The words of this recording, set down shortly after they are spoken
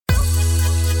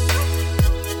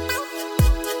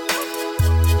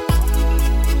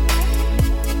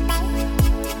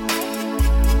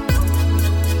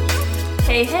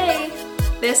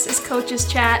This is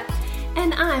Coaches Chat,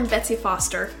 and I'm Betsy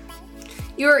Foster.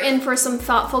 You're in for some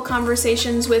thoughtful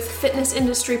conversations with fitness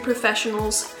industry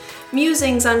professionals,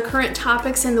 musings on current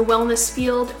topics in the wellness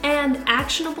field, and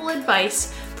actionable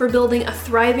advice for building a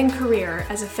thriving career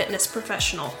as a fitness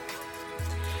professional.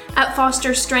 At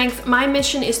Foster Strength, my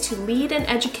mission is to lead and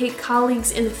educate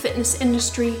colleagues in the fitness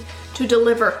industry to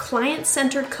deliver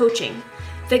client-centered coaching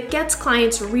that gets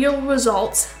clients real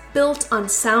results built on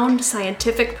sound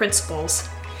scientific principles,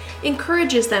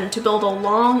 encourages them to build a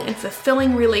long and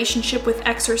fulfilling relationship with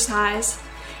exercise,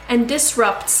 and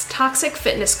disrupts toxic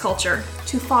fitness culture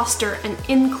to foster an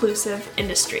inclusive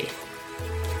industry.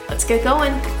 Let's get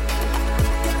going.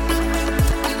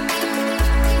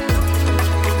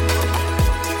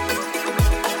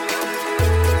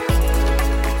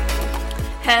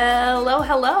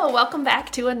 Hello. Welcome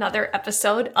back to another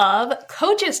episode of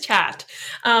Coaches Chat.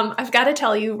 I've got to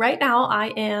tell you right now, I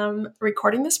am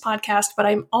recording this podcast, but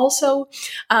I'm also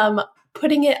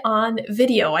putting it on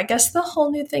video. I guess the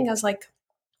whole new thing is like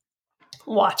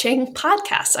watching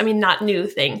podcasts. I mean, not new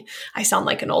thing. I sound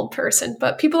like an old person,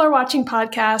 but people are watching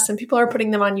podcasts and people are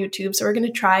putting them on YouTube. So we're going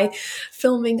to try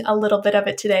filming a little bit of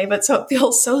it today. But so it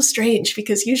feels so strange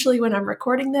because usually when I'm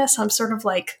recording this, I'm sort of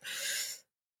like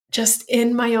just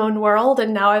in my own world.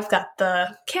 And now I've got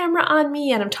the camera on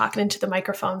me and I'm talking into the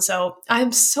microphone. So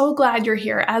I'm so glad you're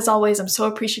here. As always, I'm so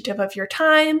appreciative of your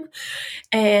time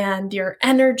and your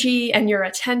energy and your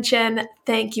attention.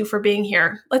 Thank you for being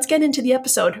here. Let's get into the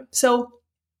episode. So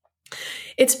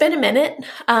it's been a minute.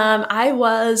 I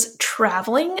was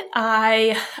traveling.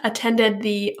 I attended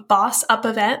the Boss Up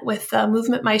event with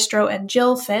Movement Maestro and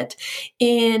Jill Fit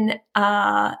in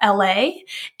LA,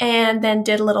 and then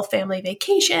did a little family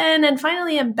vacation. And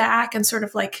finally, I'm back and sort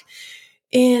of like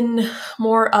in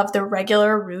more of the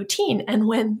regular routine. And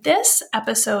when this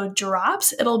episode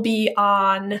drops, it'll be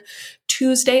on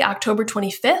Tuesday, October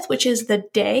 25th, which is the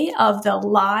day of the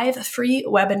live free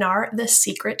webinar, The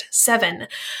Secret 7,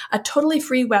 a totally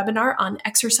free webinar on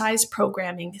exercise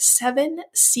programming, 7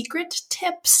 secret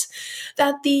tips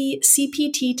that the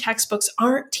CPT textbooks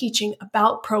aren't teaching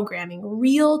about programming,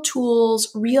 real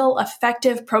tools, real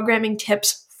effective programming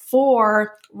tips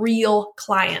for real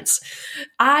clients.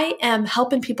 I am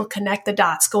helping people connect the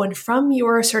dots, going from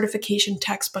your certification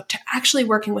textbook to actually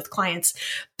working with clients,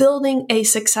 building a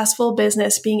successful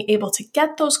business, being able to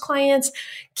get those clients,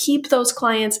 keep those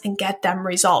clients, and get them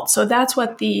results. So that's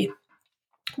what the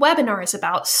webinar is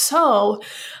about. So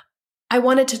I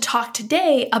wanted to talk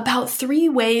today about 3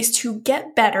 ways to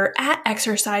get better at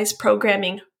exercise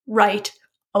programming right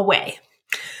away.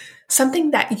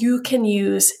 Something that you can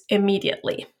use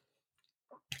immediately.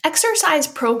 Exercise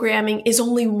programming is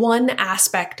only one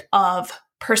aspect of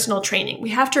personal training.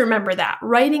 We have to remember that.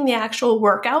 Writing the actual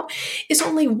workout is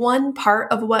only one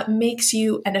part of what makes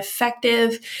you an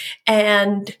effective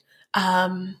and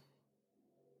kind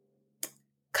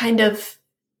of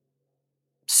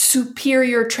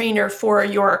superior trainer for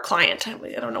your client. I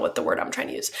don't know what the word I'm trying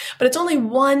to use, but it's only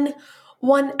one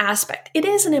aspect. It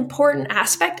is an important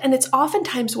aspect, and it's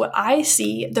oftentimes what I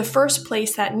see the first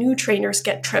place that new trainers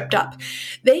get tripped up.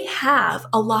 They have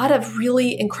a lot of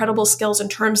really incredible skills in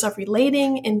terms of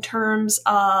relating, in terms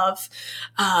of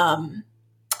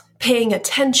paying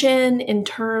attention, in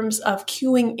terms of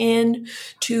cueing in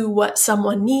to what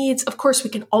someone needs. Of course, we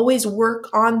can always work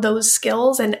on those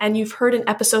skills, and you've heard in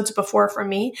episodes before from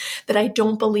me that I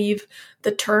don't believe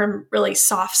the term really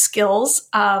soft skills,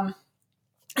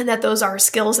 and that those are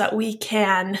skills that we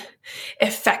can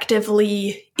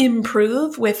effectively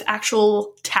improve with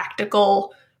actual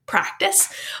tactical practice.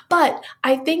 But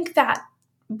I think that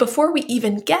before we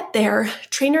even get there,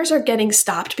 trainers are getting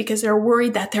stopped because they're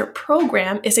worried that their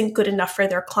program isn't good enough for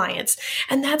their clients.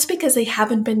 And that's because they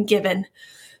haven't been given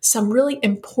some really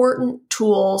important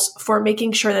tools for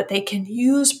making sure that they can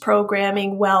use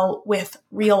programming well with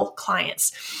real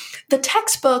clients. The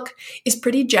textbook is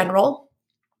pretty general.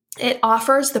 It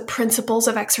offers the principles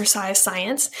of exercise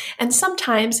science. And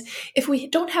sometimes if we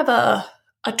don't have a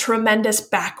tremendous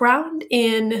background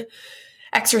in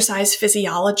exercise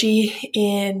physiology,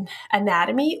 in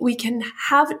anatomy, we can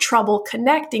have trouble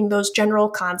connecting those general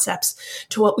concepts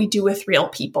to what we do with real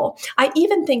people. I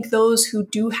even think those who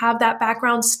do have that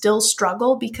background still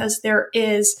struggle because there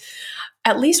is,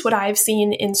 at least what I've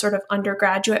seen in sort of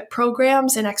undergraduate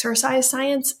programs in exercise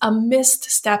science, a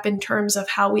missed step in terms of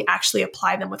how we actually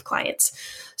apply them with clients.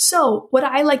 So what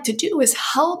I like to do is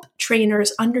help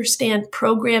trainers understand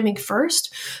programming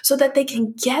first so that they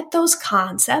can get those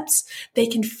concepts, they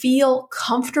can feel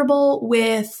comfortable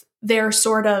with their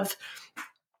sort of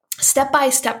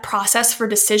step-by-step process for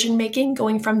decision-making,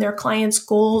 going from their clients'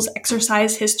 goals,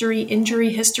 exercise history,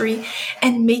 injury history,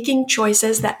 and making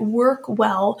choices that work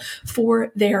well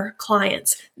for their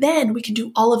clients. Then we can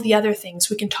do all of the other things.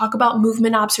 We can talk about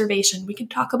movement observation. We can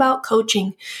talk about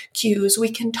coaching cues. We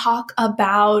can talk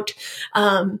about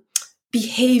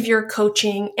behavior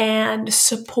coaching and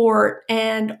support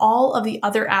and all of the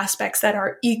other aspects that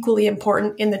are equally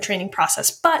important in the training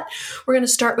process. But we're going to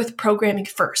start with programming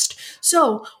first.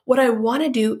 So what I want to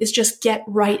do is just get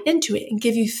right into it and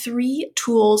give you 3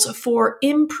 tools for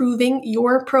improving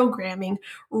your programming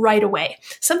right away.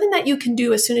 Something that you can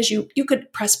do as soon as you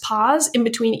could press pause in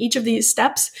between each of these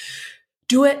steps,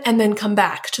 do it, and then come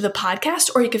back to the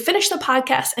podcast, or you could finish the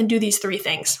podcast and do these 3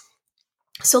 things.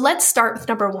 So let's start with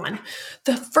number 1.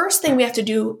 The first thing we have to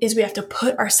do is we have to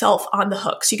put ourselves on the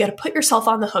hook. So you got to put yourself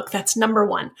on the hook. That's number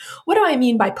 1. What do I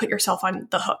mean by put yourself on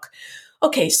the hook?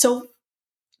 Okay, so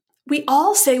we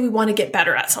all say we want to get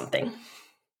better at something.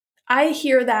 I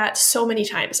hear that so many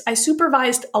times. I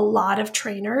supervised a lot of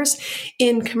trainers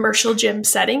in commercial gym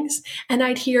settings, and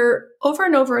I'd hear over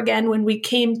and over again when we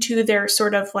came to their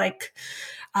sort of like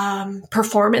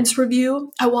performance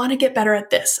review, I want to get better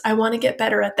at this. I want to get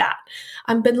better at that.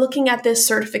 I've been looking at this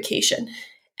certification.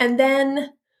 And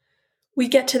then we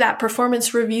get to that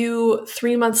performance review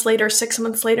 3 months later, 6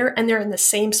 months later, and they're in the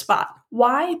same spot.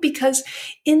 Why? Because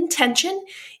intention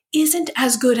isn't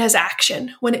as good as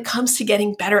action when it comes to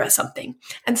getting better at something.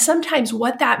 And sometimes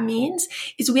what that means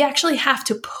is we actually have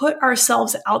to put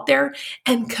ourselves out there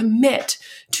and commit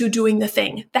to doing the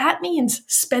thing. That means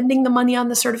spending the money on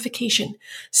the certification,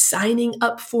 signing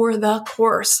up for the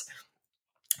course,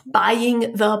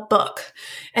 buying the book.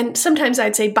 And sometimes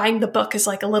I'd say buying the book is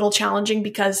like a little challenging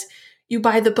because you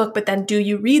buy the book, but then do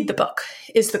you read the book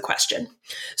is the question.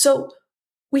 So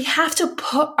we have to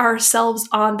put ourselves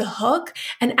on the hook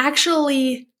and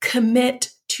actually commit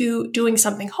to doing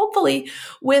something, hopefully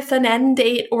with an end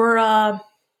date or a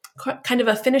kind of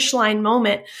a finish line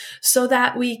moment, so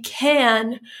that we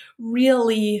can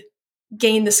really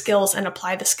gain the skills and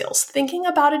apply the skills. Thinking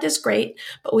about it is great,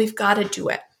 but we've got to do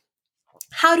it.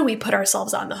 How do we put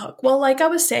ourselves on the hook? Well, like I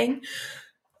was saying,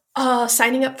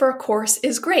 signing up for a course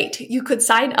is great. You could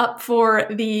sign up for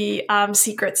the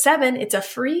Secret 7. It's a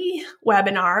free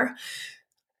webinar.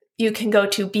 You can go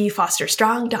to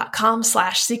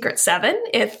befosterstrong.com/secret7.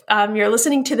 If you're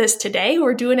listening to this today,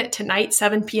 we're doing it tonight,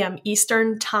 7 p.m.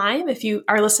 Eastern time. If you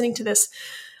are listening to this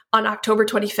on October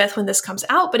 25th when this comes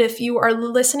out, but if you are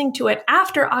listening to it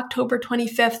after October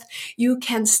 25th, you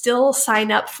can still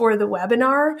sign up for the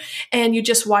webinar and you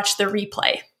just watch the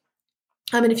replay.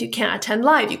 And if you can't attend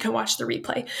live, you can watch the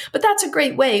replay. But that's a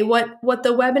great way. What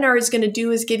the webinar is going to do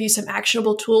is give you some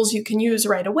actionable tools you can use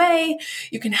right away.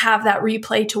 You can have that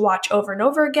replay to watch over and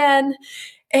over again.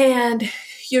 And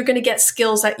you're going to get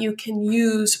skills that you can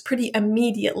use pretty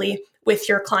immediately with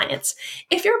your clients.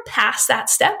 If you're past that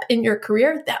step in your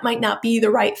career, that might not be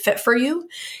the right fit for you.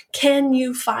 Can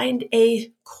you find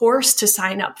a course to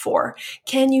sign up for?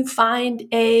 Can you find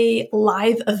a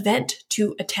live event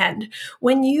to attend?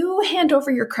 When you hand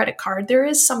over your credit card, there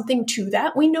is something to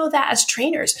that. We know that as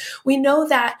trainers. We know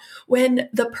that when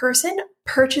the person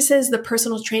purchases the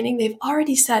personal training, they've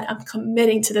already said, I'm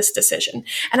committing to this decision.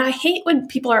 And I hate when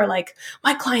people are like,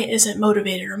 my client isn't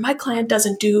motivated or my client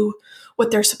doesn't do what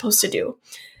they're supposed to do.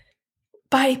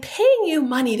 By paying you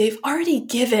money, they've already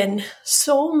given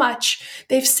so much.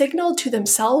 They've signaled to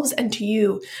themselves and to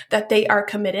you that they are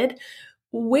committed.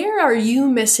 Where are you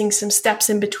missing some steps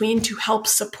in between to help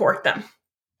support them?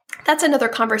 That's another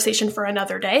conversation for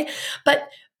another day. But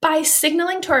by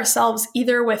signaling to ourselves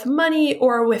either with money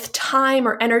or with time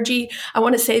or energy, I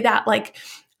want to say that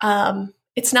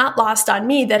it's not lost on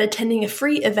me that attending a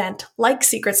free event like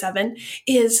Secret 7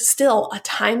 is still a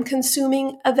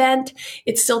time-consuming event.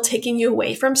 It's still taking you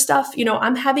away from stuff. You know,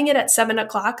 I'm having it at 7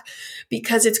 o'clock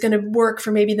because it's going to work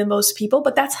for maybe the most people,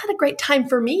 but that's not a great time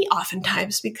for me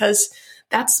oftentimes because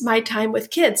that's my time with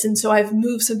kids. And so I've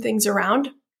moved some things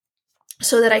around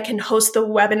so that I can host the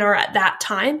webinar at that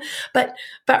time. But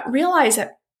realize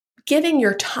that giving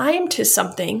your time to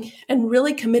something and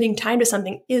really committing time to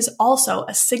something is also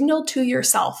a signal to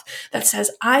yourself that says,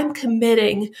 I'm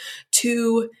committing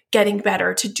to getting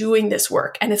better, to doing this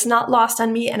work. And it's not lost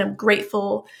on me, and I'm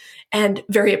grateful and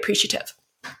very appreciative.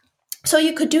 So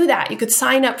you could do that. You could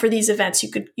sign up for these events.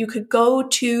 You could go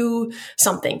to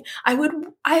something. I would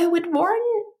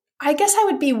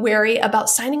be wary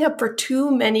about signing up for too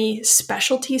many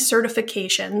specialty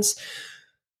certifications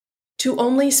to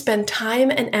only spend time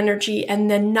and energy and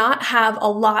then not have a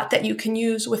lot that you can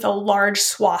use with a large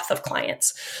swath of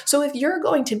clients. So if you're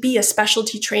going to be a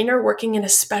specialty trainer working in a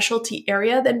specialty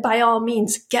area, then by all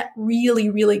means, get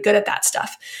really, really good at that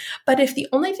stuff. But if the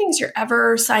only things you're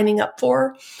ever signing up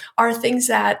for are things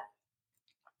that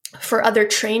for other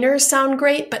trainers sound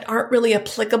great, but aren't really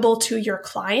applicable to your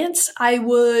clients, I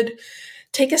would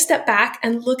take a step back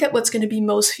and look at what's going to be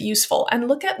most useful and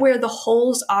look at where the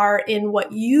holes are in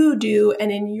what you do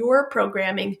and in your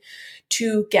programming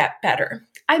to get better.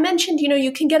 I mentioned,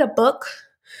 you can get a book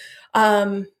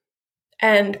and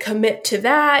commit to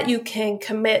that. You can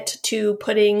commit to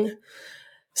putting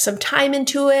some time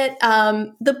into it.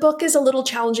 The book is a little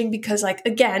challenging because,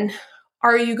 again,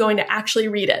 are you going to actually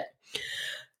read it?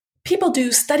 People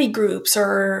do study groups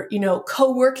or,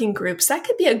 co-working groups. That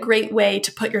could be a great way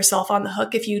to put yourself on the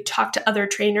hook if you talk to other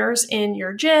trainers in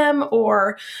your gym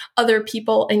or other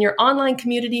people in your online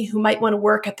community who might want to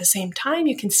work at the same time.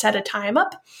 You can set a time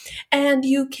up and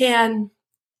you can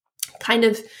kind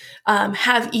of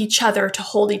have each other to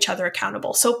hold each other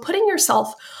accountable. So putting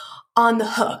yourself on the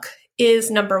hook is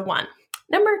number one.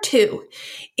 Number two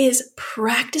is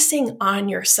practicing on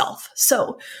yourself.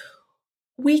 So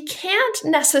we can't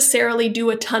necessarily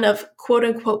do a ton of quote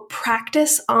unquote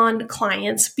practice on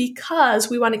clients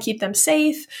because we want to keep them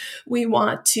safe. We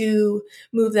want to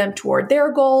move them toward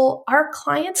their goal. Our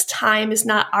clients' time is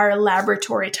not our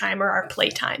laboratory time or our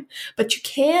playtime, but you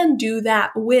can do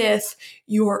that with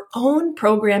your own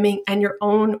programming and your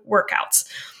own workouts.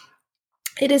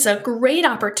 It is a great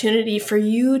opportunity for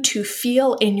you to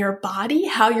feel in your body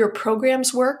how your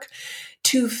programs work,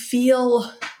 to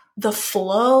feel the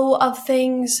flow of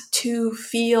things, to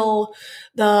feel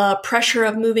the pressure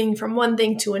of moving from one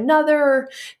thing to another,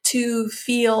 to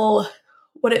feel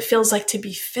what it feels like to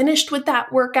be finished with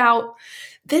that workout.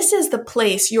 This is the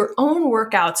place, your own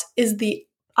workouts is the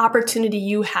opportunity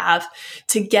you have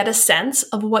to get a sense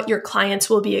of what your clients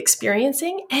will be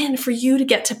experiencing and for you to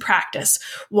get to practice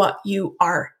what you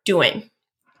are doing.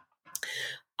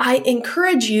 I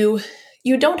encourage you.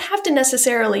 You don't have to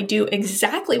necessarily do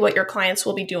exactly what your clients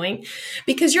will be doing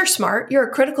because you're smart, you're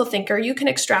a critical thinker, you can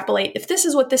extrapolate. If this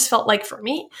is what this felt like for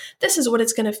me, this is what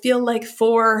it's going to feel like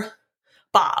for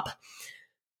Bob.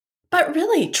 But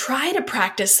really try to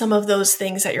practice some of those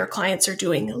things that your clients are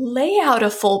doing. Lay out a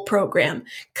full program.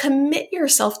 Commit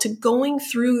yourself to going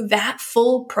through that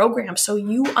full program so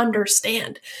you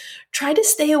understand. Try to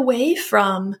stay away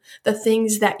from the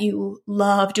things that you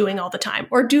love doing all the time,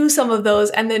 or do some of those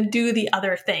and then do the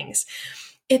other things.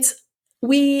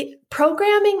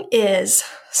 Programming is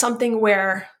something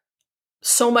where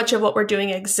so much of what we're doing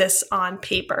exists on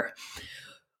paper.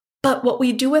 But what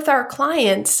we do with our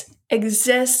clients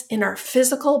exists in our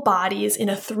physical bodies in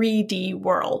a 3D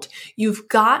world. You've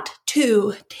got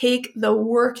to take the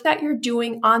work that you're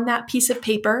doing on that piece of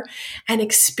paper and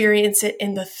experience it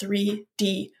in the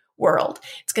 3D world.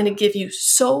 It's going to give you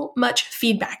so much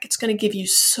feedback. It's going to give you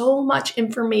so much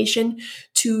information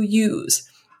to use.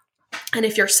 And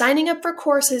if you're signing up for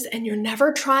courses and you're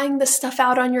never trying this stuff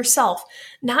out on yourself,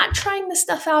 not trying the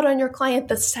stuff out on your client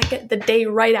the day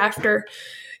right after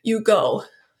you go,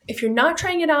 if you're not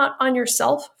trying it out on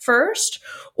yourself first,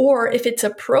 or if it's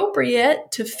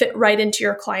appropriate to fit right into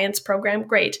your client's program,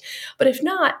 great. But if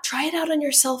not, try it out on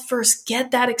yourself first. Get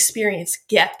that experience,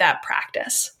 get that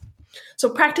practice. So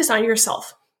practice on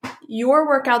yourself. Your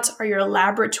workouts are your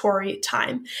laboratory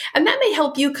time. And that may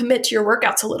help you commit to your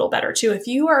workouts a little better too. If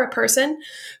you are a person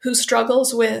who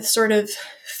struggles with sort of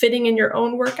fitting in your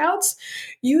own workouts,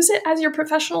 use it as your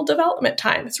professional development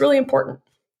time. It's really important.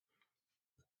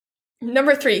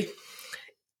 Number 3,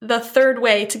 the third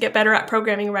way to get better at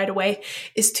programming right away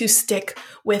is to stick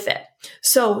with it.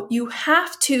 So you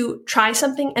have to try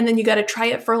something and then you got to try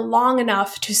it for long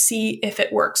enough to see if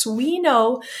it works. We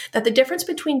know that the difference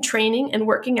between training and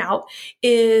working out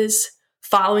is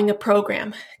following a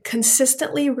program,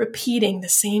 consistently repeating the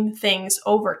same things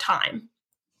over time.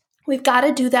 We've got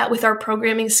to do that with our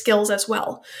programming skills as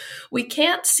well. We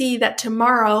can't see that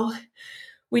tomorrow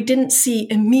we didn't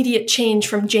see immediate change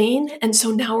from Jane, and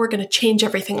so now we're going to change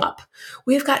everything up.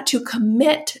 We've got to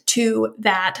commit to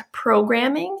that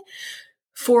programming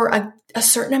for a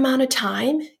certain amount of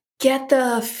time, get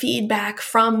the feedback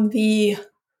from the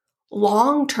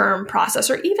long-term process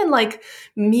or even like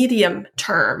medium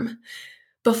term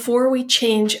before we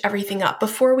change everything up,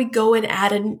 before we go and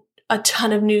add a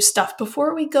ton of new stuff,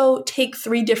 before we go take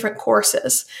 3 different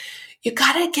courses. You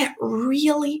got to get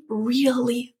really,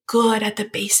 really good at the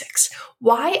basics.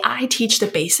 Why I teach the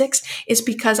basics is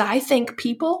because I think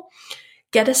people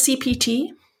get a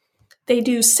CPT, they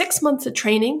do 6 months of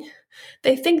training,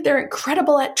 They think they're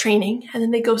incredible at training, and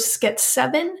then they go get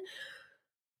 7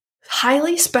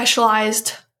 highly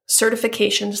specialized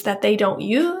certifications that they don't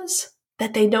use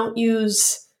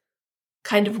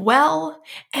kind of well,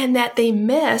 and that they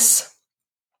miss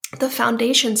the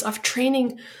foundations of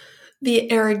training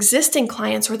their existing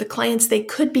clients or the clients they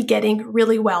could be getting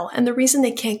really well. And the reason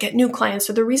they can't get new clients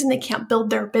or the reason they can't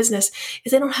build their business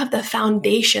is they don't have the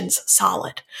foundations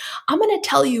solid. I'm going to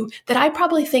tell you that I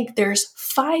probably think there's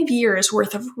 5 years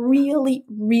worth of really,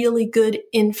 really good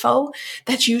info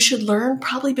that you should learn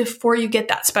probably before you get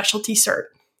that specialty cert.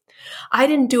 I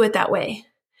didn't do it that way.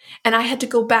 And I had to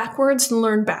go backwards and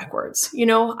learn backwards.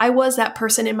 I was that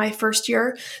person in my first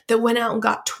year that went out and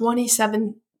got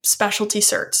 27 specialty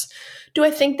certs. Do I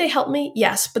think they helped me?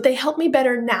 Yes, but they help me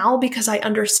better now because I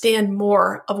understand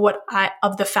more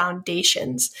of the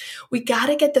foundations. We got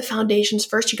to get the foundations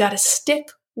first. You got to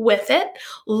stick with it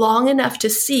long enough to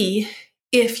see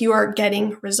if you are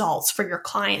getting results for your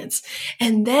clients,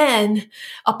 and then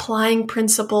applying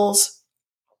principles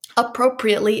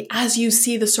appropriately as you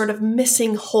see the sort of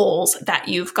missing holes that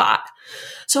you've got.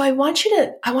 So I want you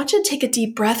to take a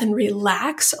deep breath and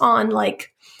relax on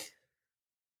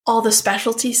all the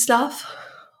specialty stuff,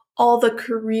 all the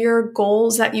career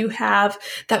goals that you have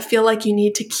that feel like you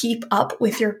need to keep up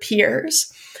with your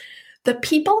peers. The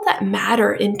people that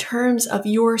matter in terms of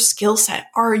your skill set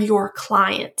are your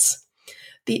clients.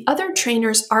 The other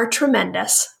trainers are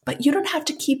tremendous, but you don't have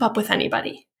to keep up with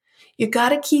anybody. You got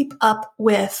to keep up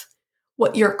with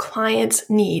what your clients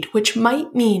need, which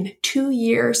might mean 2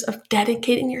 years of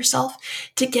dedicating yourself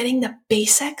to getting the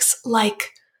basics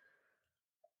like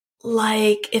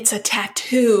it's a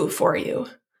tattoo for you.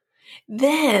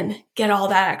 Then get all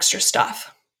that extra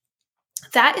stuff.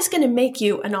 That is going to make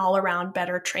you an all-around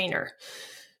better trainer.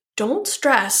 Don't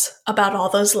stress about all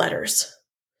those letters.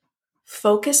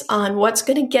 Focus on what's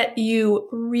going to get you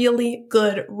really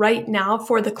good right now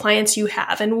for the clients you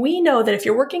have. And we know that if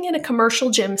you're working in a commercial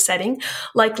gym setting,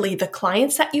 likely the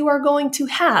clients that you are going to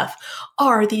have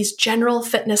are these general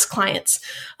fitness clients.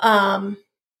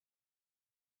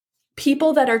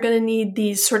 People that are going to need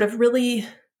these sort of really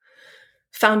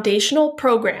foundational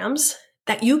programs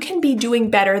that you can be doing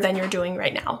better than you're doing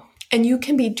right now. And you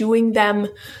can be doing them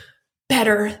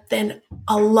better than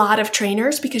a lot of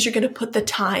trainers because you're going to put the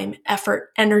time,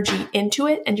 effort, energy into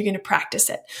it, and you're going to practice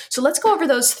it. So let's go over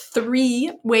those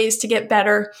 3 ways to get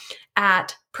better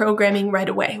at programming right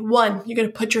away. 1, you're going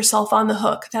to put yourself on the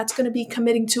hook. That's going to be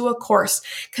committing to a course,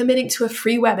 committing to a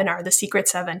free webinar, The Secret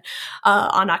 7,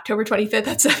 on October 25th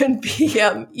at 7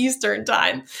 p.m. Eastern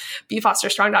Time.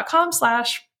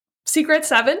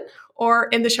 befosterstrong.com/secret7 or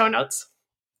in the show notes.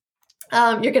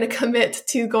 You're going to commit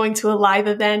to going to a live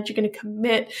event. You're going to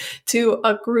commit to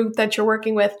a group that you're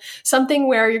working with, something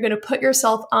where you're going to put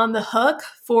yourself on the hook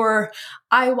for,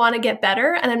 I want to get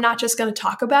better, and I'm not just going to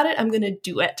talk about it, I'm going to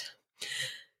do it.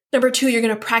 Number 2, you're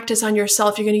going to practice on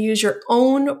yourself. You're going to use your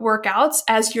own workouts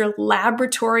as your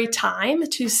laboratory time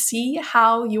to see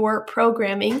how your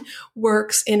programming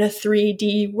works in a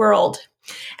 3D world.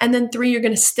 And then 3, you're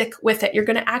going to stick with it. You're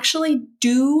going to actually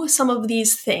do some of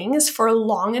these things for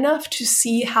long enough to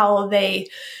see how they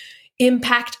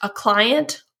impact a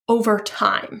client over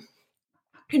time.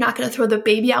 You're not going to throw the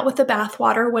baby out with the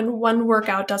bathwater when one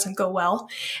workout doesn't go well.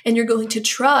 And you're going to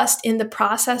trust in the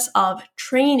process of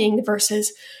training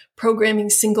versus programming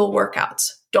single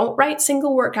workouts. Don't write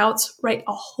single workouts, write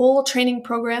a whole training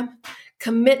program,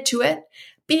 commit to it.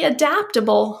 Be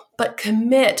adaptable, but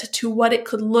commit to what it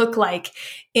could look like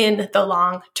in the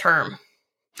long term.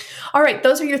 All right,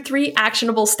 those are your 3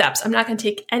 actionable steps. I'm not going to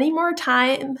take any more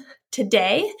time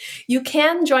today. You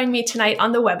can join me tonight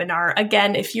on the webinar.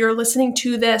 Again, if you're listening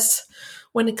to this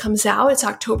when it comes out, it's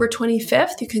October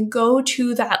 25th. You can go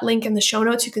to that link in the show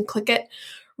notes. You can click it,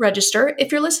 register. If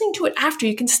you're listening to it after,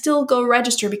 you can still go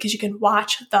register because you can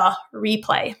watch the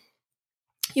replay.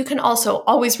 You can also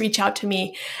always reach out to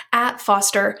me at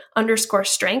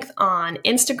Foster_strength on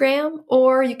Instagram,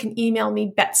 or you can email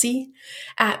me Betsy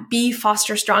at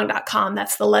befosterstrong.com.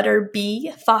 That's the letter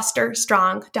B,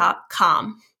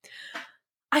 fosterstrong.com.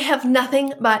 I have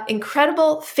nothing but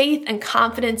incredible faith and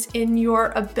confidence in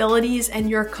your abilities and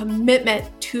your commitment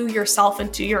to yourself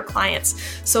and to your clients.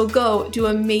 So go do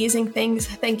amazing things.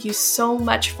 Thank you so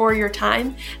much for your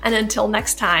time. And until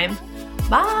next time,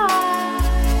 bye.